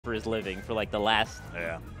for his living for like the last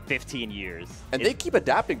 15 years. And they keep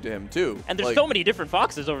adapting to him too. And there's so many different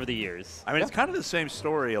Foxes over the years. I mean, it's kind of the same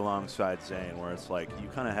story alongside Zane, where it's like you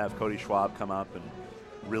kind of have Cody Schwab come up and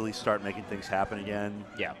really start making things happen again.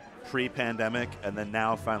 Yeah. Pre-pandemic, and then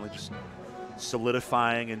now finally just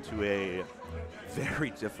solidifying into a very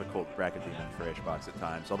difficult bracket demon for HBox at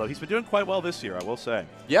times. Although he's been doing quite well this year, I will say.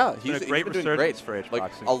 Yeah, he's been a great resurgence for HBox.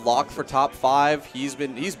 Like a lock for top 5. He's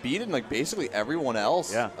beaten like basically everyone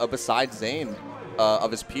else besides Zane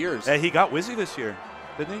of his peers. Hey, he got Wizzy this year,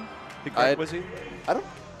 didn't he? He got Wizzy.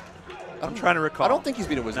 I'm trying to recall. I don't think he's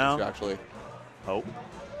beaten Wizzy this year, actually. Oh.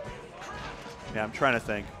 Yeah, I'm trying to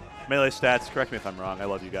think. Melee stats, correct me if I'm wrong. I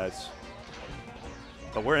love you guys.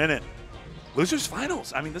 But we're in it. Losers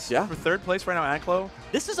finals. I mean, this is for third place right now, Aklo.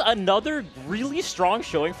 This is another really strong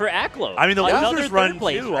showing for Aklo. I mean, the losers run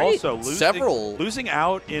too, also. Losing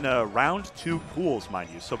out in a round 2 pools, mind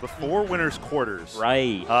you. So before winners quarters.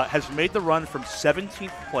 Right. Has made the run from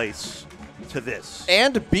 17th place to this.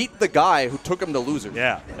 And beat the guy who took him to losers.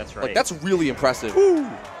 Yeah. That's right. Like, that's really impressive. Woo.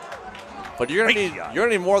 But you're gonna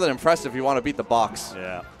need more than impressive if you want to beat the box.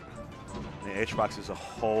 Yeah. The HBox is a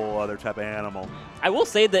whole other type of animal. I will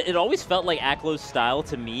say that it always felt like Aklo's style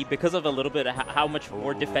to me, because of a little bit of how much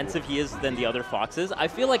more defensive he is than the other Foxes. I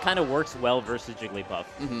feel like kind of works well versus Jigglypuff.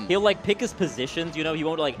 He'll like pick his positions, you know, he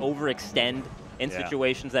won't like overextend in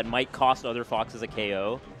situations that might cost other Foxes a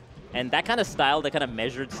KO. And that kind of style, that kind of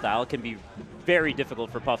measured style, can be very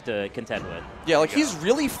difficult for Puff to contend with. Yeah, like he's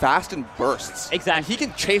really fast in bursts. Exactly. And he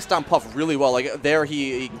can chase down Puff really well. Like there,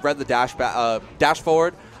 he read the dash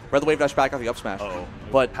forward, read the wave dash back off the up smash.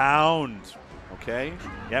 But pound. Okay.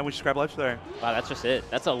 Yeah, we just grab ledge there. Wow, that's just it.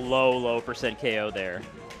 That's a low percent KO there.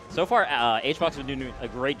 So far, HBox has been doing a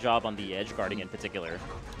great job on the edge guarding in particular.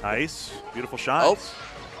 Nice. Beautiful shots.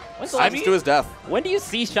 To his death. When do you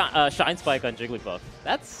see Shine Spike on Jigglypuff?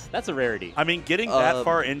 That's a rarity. I mean, getting that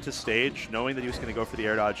far into stage, knowing that he was going to go for the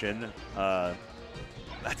air dodge in,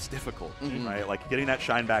 that's difficult, right? Like getting that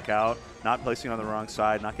shine back out, not placing it on the wrong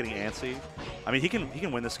side, not getting antsy. I mean, he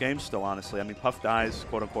can win this game still, honestly. I mean, Puff dies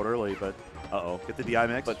quote unquote early, but get the DI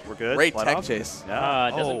mix. But we're good. Great tech chase.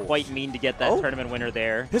 Yeah. Doesn't quite mean to get that tournament winner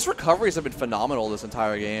there. His recoveries have been phenomenal this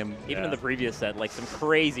entire game. Even in the previous set, like some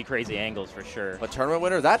crazy angles for sure. But tournament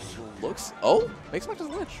winner, that looks makes much as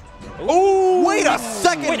lich. Oh, wait a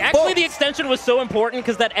second. Wait, actually the extension was so important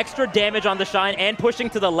because that extra damage on the shine and pushing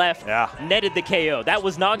to the left netted the KO. That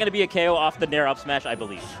was not going to be a KO off the Nair up smash, I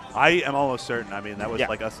believe. I am almost certain. I mean, that was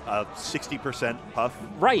like a 60% Puff.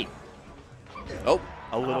 Right.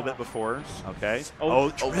 A little bit before. Okay.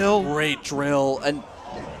 Drill. Great drill. And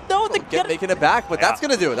making it back, but that's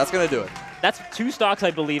going to do it. That's going to do it. That's 2 stocks,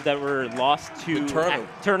 I believe, that were lost to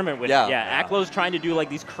tournament winners. Yeah, Aklo's trying to do like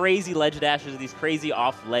these crazy ledge dashes, these crazy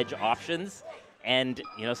off-ledge options. And,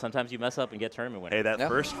 you know, sometimes you mess up and get tournament winner. Hey, that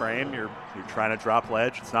first frame, you're trying to drop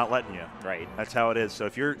ledge. It's not letting you. Right. That's how it is. So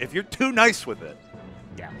if you're too nice with it,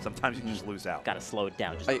 sometimes you just lose out. Got to slow it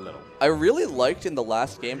down just a little. I really liked in the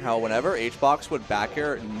last game how whenever HBox would back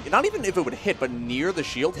air, not even if it would hit, but near the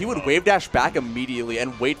shield, he would wave dash back immediately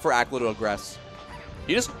and wait for Aklo to aggress.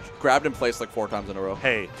 He just grabbed in place like 4 times in a row.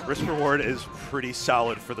 Hey, risk reward is pretty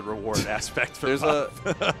solid for the reward aspect for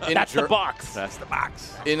That's the box. That's the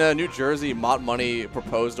box. In New Jersey, Mott Money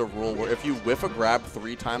proposed a rule where if you whiff a grab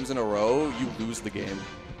 3 times in a row, you lose the game.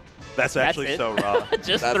 That's actually so raw.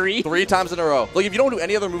 Just 3? 3 times in a row. Like if you don't do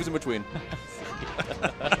any other moves in between.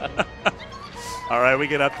 All right, we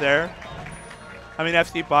get up there. I mean,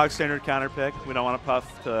 FD box standard counter pick. We don't want to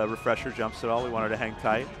Puff to refresh her jumps at all. We want her to hang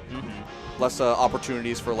tight. Less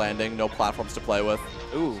opportunities for landing, no platforms to play with.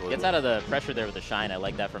 Ooh, gets out of the pressure there with the shine. I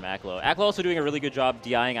like that from Aklo. Aklo also doing a really good job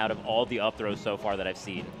DIing out of all the up throws so far that I've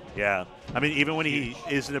seen. Yeah. I mean, even when he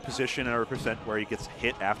is in a position or a percent where he gets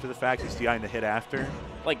hit after the fact, he's DIing the hit after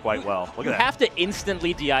quite well. Look at that. You have to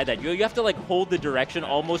instantly DI that. You have to like hold the direction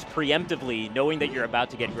almost preemptively, knowing that you're about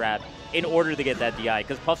to get grabbed in order to get that DI,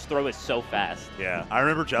 because Puff's throw is so fast. Yeah. I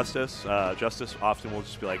remember Justice. Justice often will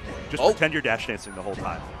just be like, just pretend you're dash dancing the whole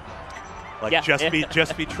time. Like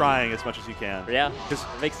just be trying as much as you can. Yeah, it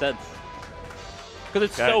makes sense. Because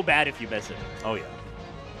it's so bad if you miss it. Oh yeah.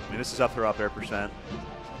 I mean, this is up throw up air percent.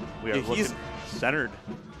 We are looking centered.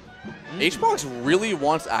 HBox really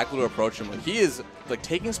wants Aklo to approach him. Like he is like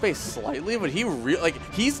taking space slightly, but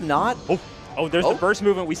he's not. Oh, there's the burst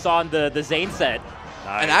movement we saw in the Zane set.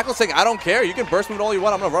 Nice. And Aklo's saying, I don't care. You can burst move all you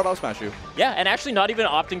want. I'm going to run up smash you. Yeah, and actually not even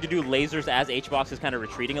opting to do lasers as HBox is kind of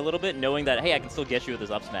retreating a little bit, knowing that, hey, I can still get you with this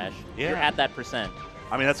up smash. Yeah. You're at that percent.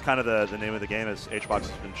 I mean, that's kind of the name of the game, as HBox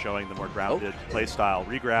has been showing the more grounded play style.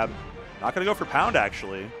 Regrab, Not going to go for pound,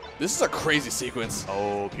 actually. This is a crazy sequence.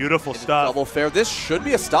 Oh, beautiful stuff. Double fair. This should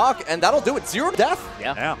be a stock, and that'll do it. 0 to death.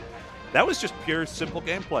 Yeah. That was just pure, simple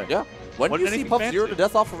gameplay. Yeah. When do you see Puff 0 to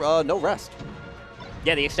death off of no rest?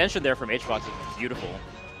 Yeah, the extension there from HBox is beautiful.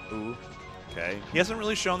 Ooh. Okay. He hasn't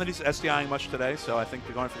really shown that he's SDIing much today, so I think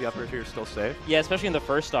going for the upper tier is still safe. Yeah, especially in the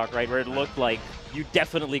first stock, right, where it looked like you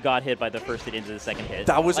definitely got hit by the first hit into the second hit.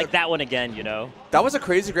 That was like that one again, you know? That was a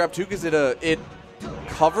crazy grab, too, because it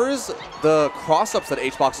covers the cross-ups that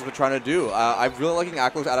HBox has been trying to do. I'm really liking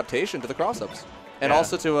Aklo's adaptation to the cross-ups. And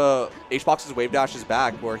also to HBox's wave dashes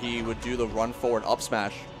back, where he would do the run forward up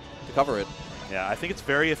smash to cover it. Yeah, I think it's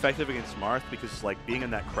very effective against Marth because, like, being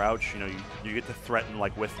in that crouch, you know, you get to threaten,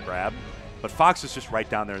 like, with grab. But Fox is just right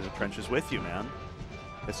down there in the trenches with you, man.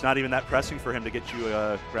 It's not even that pressing for him to get you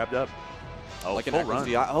grabbed up. Oh, like full run.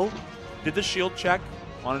 Oh. Did the shield check.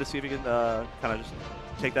 Wanted to see if he could kind of just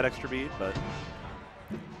take that extra beat, but...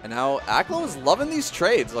 And now Aklo is loving these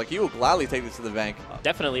trades. Like, he will gladly take this to the bank.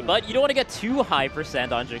 Definitely, but you don't want to get too high %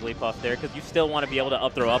 on Jigglypuff there because you still want to be able to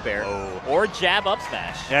up throw up air or jab up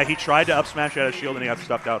smash. Yeah, he tried to up smash out of shield and he got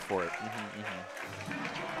stuffed out for it.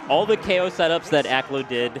 All the KO setups that Aklo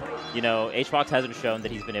did, you know, HBox hasn't shown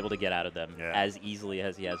that he's been able to get out of them as easily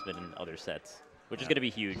as he has been in other sets, which is going to be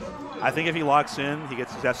huge. I think if he locks in, he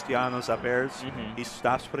gets his SDI on those up airs, he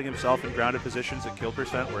stops putting himself in grounded positions at kill %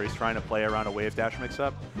 where he's trying to play around a wave dash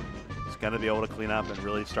mix-up. He's going to be able to clean up and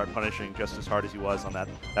really start punishing just as hard as he was on that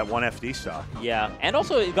one FD stock. Yeah, and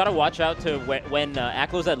also you got to watch out to when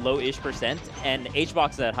Aklo's at low-ish % and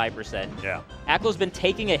HBox is at high %. Yeah. Aklo's been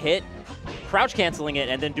taking a hit, crouch canceling it,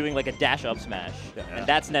 and then doing like a dash up smash. And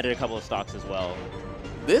that's netted a couple of stocks as well.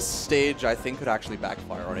 This stage, I think, could actually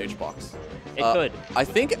backfire on HBox. It could. I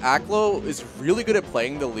think Aklo is really good at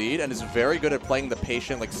playing the lead and is very good at playing the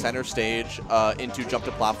patient, like, center stage into jump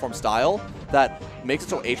to platform style that makes it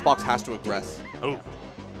so HBox has to aggress. Oh.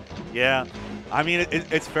 Yeah. I mean,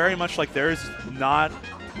 it's very much like there's not...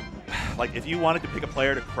 Like, if you wanted to pick a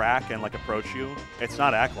player to crack and, like, approach you, it's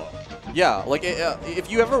not Aklo. Yeah, like,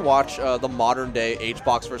 if you ever watch the modern-day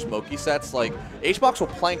HBox versus Moki sets, like, HBox will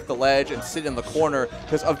plank the ledge and sit in the corner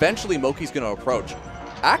because eventually Moki's going to approach.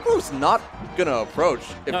 Aklo's not going to approach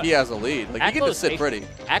if he has a lead. Like, he can just sit pretty.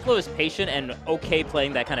 Aklo is patient and okay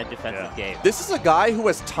playing that kind of defensive game. This is a guy who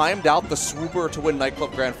has timed out the swooper to win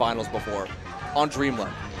Nightclub Grand Finals before on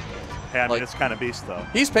Dreamland. Hey, I mean, it's kind of beast, though.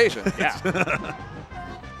 He's patient. Yeah.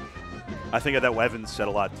 I think that Wevin said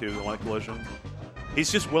a lot, too, the one collision.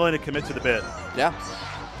 He's just willing to commit to the bit. Yeah.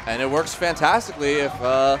 And it works fantastically if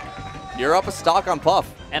you're up a stock on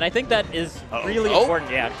Puff. And I think that is really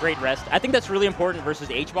important. Yeah, great rest. I think that's really important versus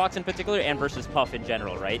HBox in particular and versus Puff in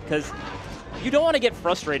general, right? Because you don't want to get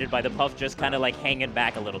frustrated by the Puff just kind of like hanging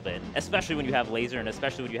back a little bit, especially when you have laser and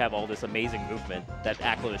especially when you have all this amazing movement that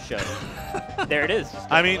Aklo has shown. There it is.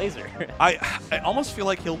 I mean, laser. I almost feel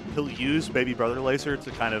like he'll use Baby Brother Laser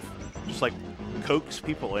to kind of just like coax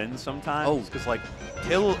people in sometimes. Because like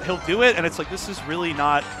he'll do it and it's like, this is really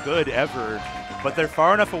not good ever. But they're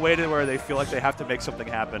far enough away to where they feel like they have to make something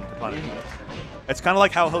happen to punish it. It's kind of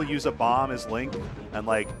like how he'll use a bomb as Link and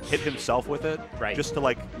like hit himself with it, just to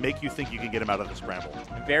like make you think you can get him out of the scramble.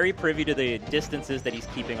 Very privy to the distances that he's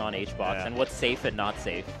keeping on HBox and what's safe and not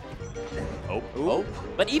safe. Oh.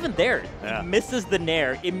 But even there, he misses the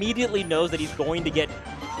nair, immediately knows that he's going to get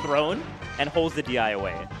thrown, and holds the DI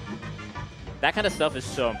away. That kind of stuff is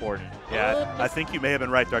so important. Yeah, I think you may have been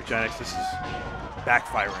right, DarkGenex. This is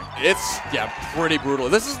backfiring. It's, pretty brutal.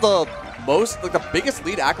 This is the most, like, the biggest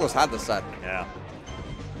lead Aklo's had this set. Yeah.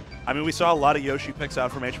 I mean, we saw a lot of Yoshi picks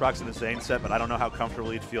out from HBox in the Zane set, but I don't know how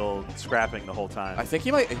comfortable he'd feel scrapping the whole time. I think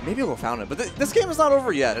he might, maybe he'll found it, but this game is not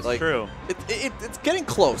over yet. That's like, true. It's getting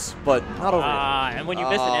close, but not over yet. And when you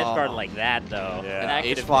miss an edge guard like that, though, and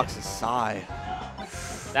HBox's sigh.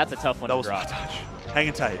 That's a tough one to drop. Touch.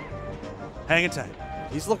 Hanging tight. Hanging tight.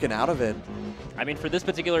 He's looking out of it. I mean, for this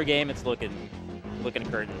particular game, it's looking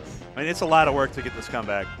curtains. I mean, it's a lot of work to get this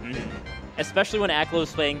comeback. Especially when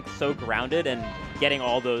Aklo's playing so grounded and getting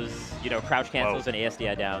all those, crouch cancels and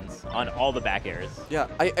ASDI downs on all the back airs. Yeah,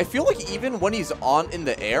 I feel like even when he's in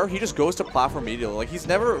the air, he just goes to platform immediately. Like, he's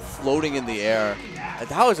never floating in the air. And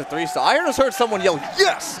that was a 3-star. I just heard someone yell,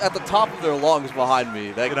 "Yes!" at the top of their lungs behind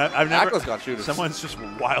me. Like, Aklo's got shooters. Someone's just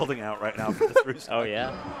wilding out right now for the 3-star. Oh,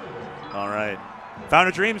 yeah. All right. Found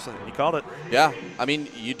a dream, so he called it. Yeah, I mean,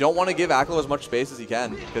 you don't want to give Aklo as much space as he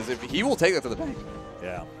can, because if he will take that to the bank.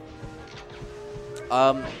 Yeah.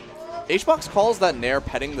 HBox calls that Nair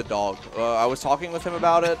petting the dog. I was talking with him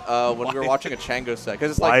about it when we were watching a Chango set.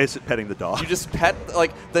 Because it's Why like, is it petting the dog? you just pet,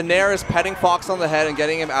 like, the Nair is petting Fox on the head and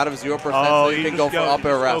getting him out of 0% so you can go for up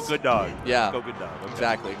air rest. Go good dog. Yeah. Go good dog. Okay.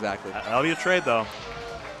 Exactly, exactly. That'll be a trade, though.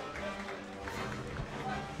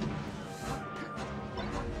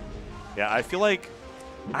 Yeah, I feel like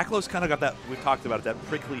Aklo's kind of got that, we've talked about it, that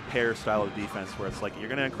prickly pear style of defense where it's like, you're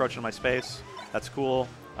going to encroach in my space. That's cool.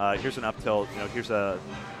 Here's an up tilt. You know, here's a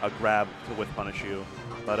grab to whiff punish you.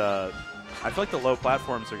 But I feel like the low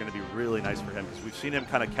platforms are going to be really nice for him because we've seen him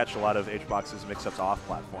kind of catch a lot of HBox's mix-ups off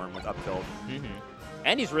platform with up tilt.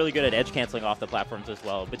 And he's really good at edge canceling off the platforms as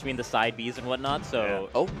well, between the side Bs and whatnot. So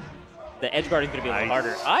the edge guard is going to be a little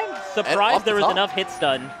harder. I'm surprised there was enough hit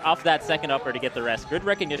stun off that second upper to get the rest. Good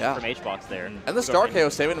recognition from HBox there. And the star KO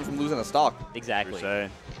saving him from losing a stock. Exactly.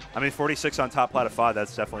 I mean, 46 on top plat of 5,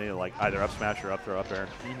 that's definitely like either up smash or up throw up air.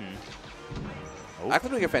 Aklo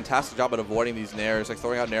doing a fantastic job at avoiding these nairs, like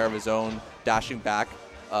throwing out nair of his own, dashing back,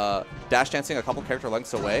 dash dancing a couple character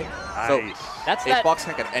lengths away. So HBox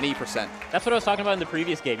can't get any percent. That's what I was talking about in the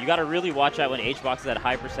previous game. You got to really watch out when HBox is at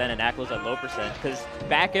high percent and Aklo's at low percent, because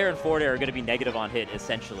back air and forward air are going to be negative on hit,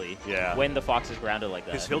 essentially, when the Fox is grounded like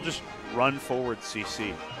that. Because he'll just run forward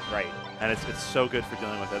CC. Right. And it's so good for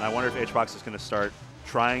dealing with it. And I wonder if HBox is going to start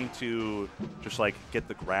trying to just like get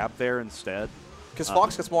the grab there instead. Because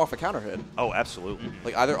Fox gets more off a counter hit. Oh, absolutely.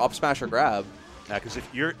 Like either up smash or grab. Yeah, because if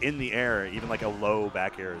you're in the air, even like a low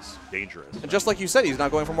back air is dangerous. And just like you said, he's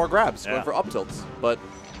not going for more grabs, going for up tilts. But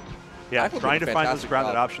yeah, trying to find those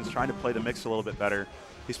grounded options, trying to play the mix a little bit better.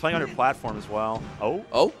 He's playing under platform as well.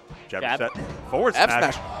 Jab set. Forward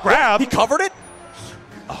smash. Grab. He covered it?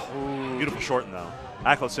 Oh, beautiful shorten though.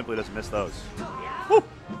 Aklo simply doesn't miss those. Woo.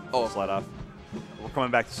 Slide off. We're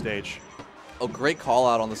coming back to stage. Oh, great call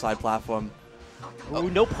out on the side platform. Ooh,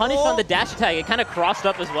 no punish on the dash attack. It kind of crossed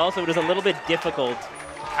up as well, so it was a little bit difficult.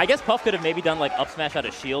 I guess Puff could have maybe done like up smash out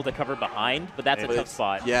of shield to cover behind, but that's a tough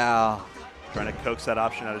spot. Yeah. Trying to coax that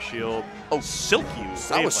option out of shield. Oh, silk use.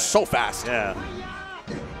 That was so fast. Yeah.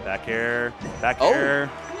 Back air. Back air.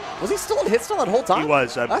 Was he still in hit stun that whole time? He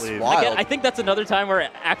was, I believe. That's wild. Again, I think that's another time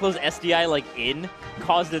where Aklo's SDI like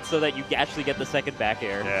caused it so that you actually get the second back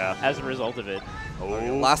air as a result of it.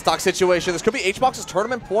 Last stock situation. This could be HBox's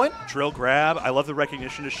tournament point. Drill grab. I love the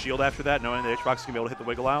recognition to shield after that, knowing that HBox can be able to hit the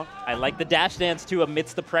wiggle out. I like the dash dance too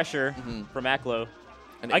amidst the pressure from Aklo.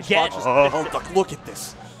 And again, look at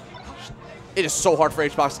this. It is so hard for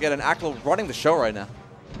HBox to get an Aklo running the show right now.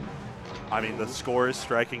 I mean, the score is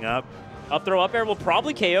striking up. Up throw up air will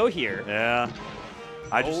probably KO here. Yeah.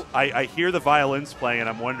 I hear the violins playing, and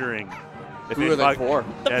I'm wondering if who are they for?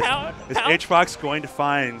 Is HBox going to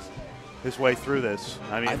find his way through this?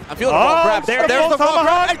 I mean, I'm feeling the wrong grab. There's the wrong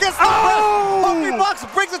grab. I guess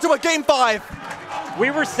Hungrybox brings it to a game 5. We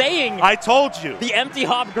were saying I told you. The empty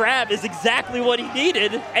hop grab is exactly what he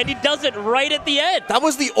needed, and he does it right at the end. That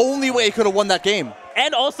was the only way he could have won that game.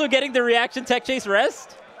 And also getting the reaction tech chase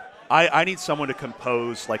rest. I need someone to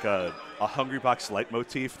compose like a Hungrybox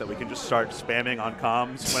leitmotif that we can just start spamming on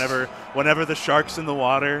comms whenever the shark's in the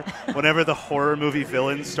water, whenever the horror movie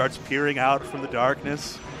villain starts peering out from the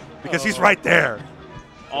darkness, because he's right there.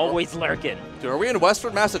 Always lurking. Dude, are we in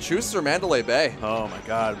Western Massachusetts or Mandalay Bay? Oh my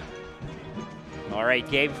God. All right,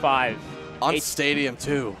 game 5. On Stadium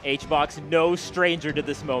 2. HBox, no stranger to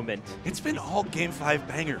this moment. It's been all game 5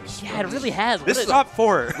 bangers. Yeah, it really has. This top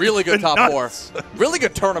 4. Really good top 4. Really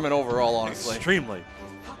good tournament overall, honestly. Extremely.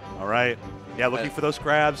 All right. Yeah, looking for those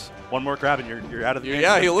grabs. One more grab and you're out of the game.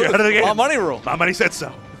 Yeah, you lose. Out of the game. My money rule. My money said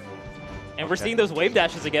so. And we're seeing those wave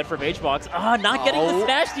dashes again from HBox. Not getting the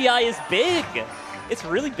smash DI is big. It's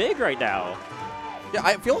really big right now. Yeah,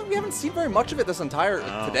 I feel like we haven't seen very much of it this entire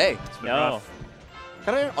today. It's been rough.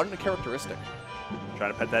 Kind of uncharacteristic.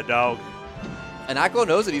 Trying to pet that dog. And Aklo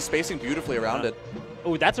knows it. He's spacing beautifully around it.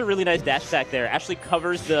 Oh, that's a really nice dash attack there. Actually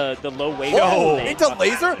covers the low wave. Whoa! Into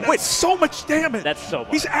laser? Wait, so much damage. That's so much.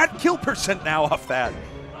 He's at kill percent now off that.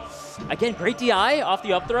 Again, great DI off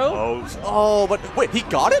the up throw. Oh, but wait, he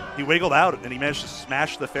got it? He wiggled out, and he managed to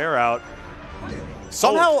smash the fair out.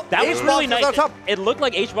 Somehow, that was really nice. It looked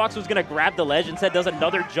like HBox was going to grab the ledge, instead does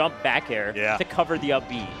another jump back air to cover the up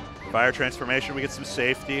B. Fire transformation, we get some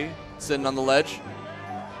safety. Sitting on the ledge.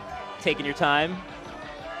 Taking your time.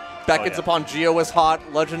 Beckons upon Geo is hot.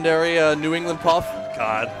 Legendary New England Puff.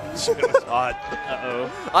 God, Geo is hot.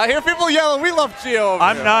 I hear people yelling, "We love Geo."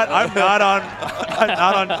 I'm not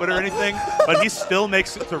on Twitter or anything, but he still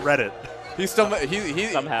makes it to Reddit.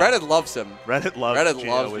 Reddit loves him. Reddit loves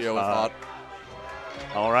Geo is hot.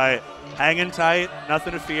 All right, hanging tight,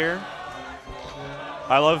 nothing to fear.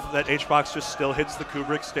 I love that HBox just still hits the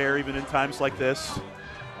Kubrick stare even in times like this.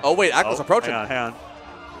 Oh, wait, Aklo's approaching. Hang on.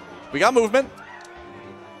 We got movement.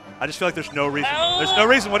 I just feel like there's no reason. There's no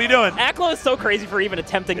reason. What are you doing? Aklo is so crazy for even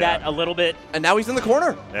attempting that a little bit. And now he's in the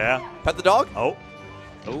corner. Yeah. Pet the dog. Oh.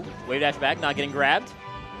 Oh, wave dash back, not getting grabbed.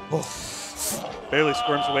 Barely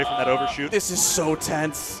squirms away from that overshoot. This is so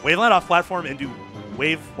tense. Waveland off platform into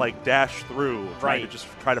wave dash through, trying to just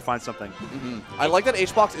try to find something. I like that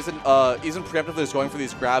HBox isn't preemptively just going for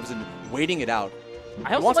these grabs and waiting it out.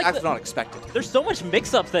 I also wants like actually not expected. There's so much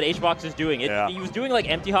mix-ups that HBox is doing. He was doing like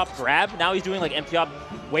empty hop grab. Now he's doing like empty hop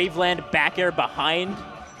waveland back air behind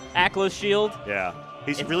Aklo's shield. Yeah.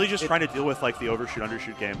 He's really just trying to deal with like the overshoot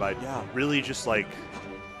undershoot game by really just like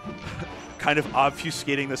kind of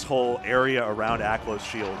obfuscating this whole area around Aklo's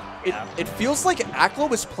shield. It feels like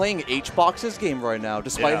Aklo is playing HBox's game right now,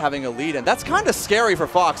 despite having a lead, and that's kind of scary for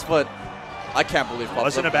Fox, but I can't believe Fox.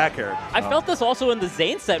 Wasn't a back air. I felt this also in the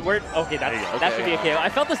Zane set where, that should be a KO. I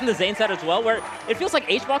felt this in the Zane set as well, where it feels like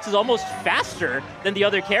HBox is almost faster than the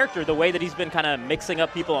other character, the way that he's been kind of mixing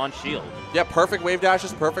up people on shield. Yeah, perfect wave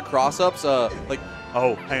dashes, perfect cross-ups, like...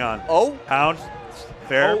 Oh, hang on. Oh? Pound.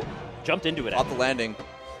 Fair. Oh, jumped into it. Off the landing.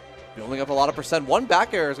 Building up a lot of percent. One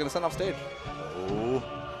back air is going to send off stage. Oh.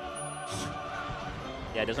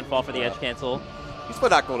 Yeah, it doesn't fall for the edge cancel. He's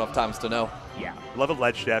played Aklo enough times to know. Yeah. Love a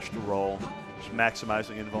ledge dash to roll. Just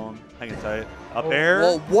maximizing invuln. Hanging tight. Up air.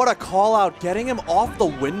 Well, what a call out. Getting him off the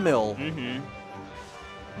windmill. Man.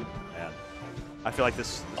 I feel like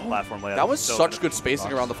this platform layout. That was so such good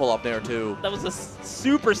spacing around the full up nair, too. That was a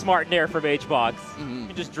super smart nair from HBox.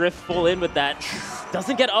 You just drift full in with that.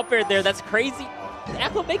 Doesn't get up air there. That's crazy.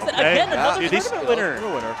 Aklo makes it again. Another tournament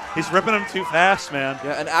winner. He's ripping him too fast, man.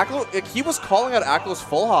 Yeah, and Aklo, he was calling out Aklo's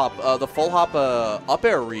full hop, the full hop up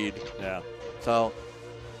air read. Yeah. So.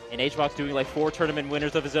 And HBox doing like 4 tournament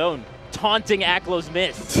winners of his own, taunting Aklo's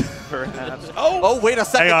miss. Perhaps. Oh, wait a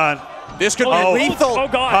second. Hang on. This could be lethal. Oh,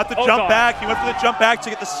 God. Caught the jump back. He went for the jump back to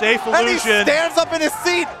get the safe illusion. And he stands up in his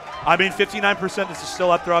seat. I mean, 59%. This is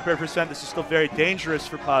still up throw up air percent. This is still very dangerous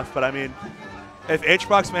for Puff. But I mean, if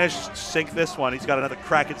HBox manages to sink this one, he's got another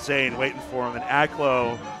crack at Zane waiting for him. And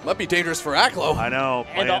Aklo might be dangerous for Aklo. I know.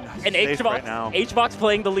 And HBox, right now. HBox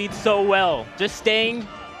playing the lead so well, just staying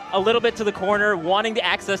a little bit to the corner, wanting the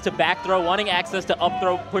access to back throw, wanting access to up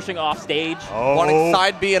throw, pushing off stage. Wanting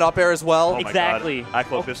side B and up air as well. Oh exactly.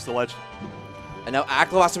 Aklo missed the ledge. And now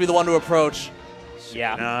Aklo has to be the one to approach.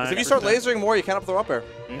 Yeah. Because if you start lasering more, you can't up throw up air.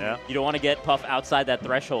 Yeah. You don't want to get Puff outside that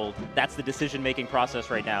threshold. That's the decision-making process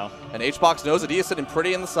right now. And HBox knows that he is sitting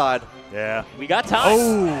pretty in the side. Yeah. We got time.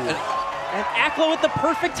 Oh. And Aklo with the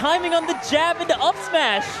perfect timing on the jab into up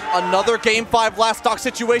smash. Another Game 5 last stock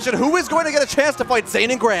situation. Who is going to get a chance to fight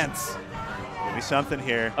Zane and Grants? Give me something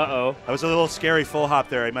here. Uh-oh. That was a little scary full hop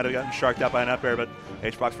there. He might have gotten sharked out by an up air, but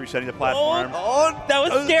HBox resetting the platform. Oh, that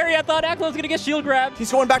was scary. I thought Aklo was going to get shield grabbed. He's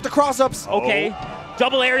going back to cross-ups. Okay.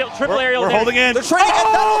 Double aerial, triple aerial. We're holding in. They're trading it.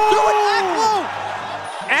 That'll do it.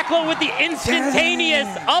 Aklo! Aklo with the instantaneous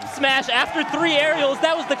up smash after 3 aerials.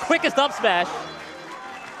 That was the quickest up smash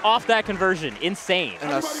off that conversion. Insane.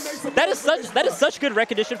 That is such good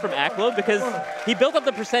recognition from Aklo because he built up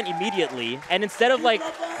the percent immediately, and instead of like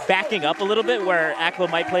backing up a little bit where Aklo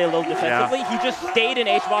might play a little defensively, he just stayed in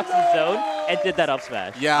HBox's zone and did that up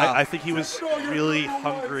smash. Yeah. I think he was really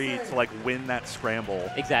hungry to like win that scramble.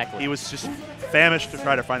 Exactly. He was just famished to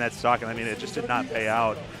try to find that stock, and I mean, it just did not pay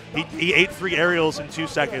out. He ate 3 aerials in 2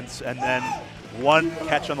 seconds, and then 1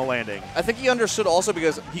 catch on the landing. I think he understood also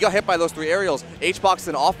because he got hit by those 3 aerials. HBox is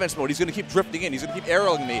in offense mode. He's going to keep drifting in. He's going to keep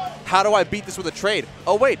aerialing me. How do I beat this with a trade?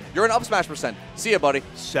 Oh, wait. You're in up smash percent. See ya, buddy.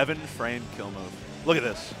 7-frame kill move. Look at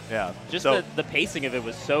this. Yeah. Just so, the pacing of it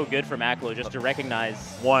was so good from Aklo just to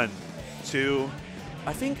recognize. 1, 2,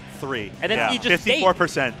 I think 3. And then he just 54%.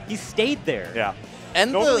 stayed. He stayed there. Yeah.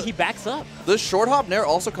 And normally he backs up. The short hop nair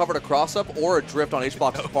also covered a cross up or a drift on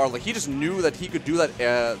HBox's part. Like he just knew that he could do that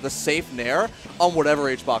the safe nair on whatever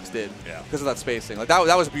HBox did because of that spacing. Like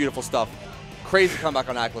that was beautiful stuff. Crazy comeback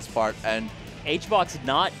on Aklo's part, and HBox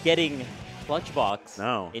not getting clutch box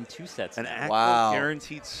in 2 sets. And Aklo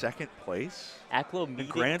guaranteed 2nd place. Aklo meeting the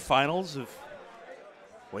grand finals of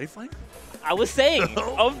Wavelength? I was saying,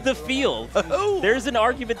 of the field, there's an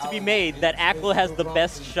argument to be made that Aklo has the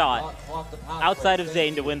best shot outside of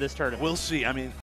Zane to win this tournament. We'll see. I mean,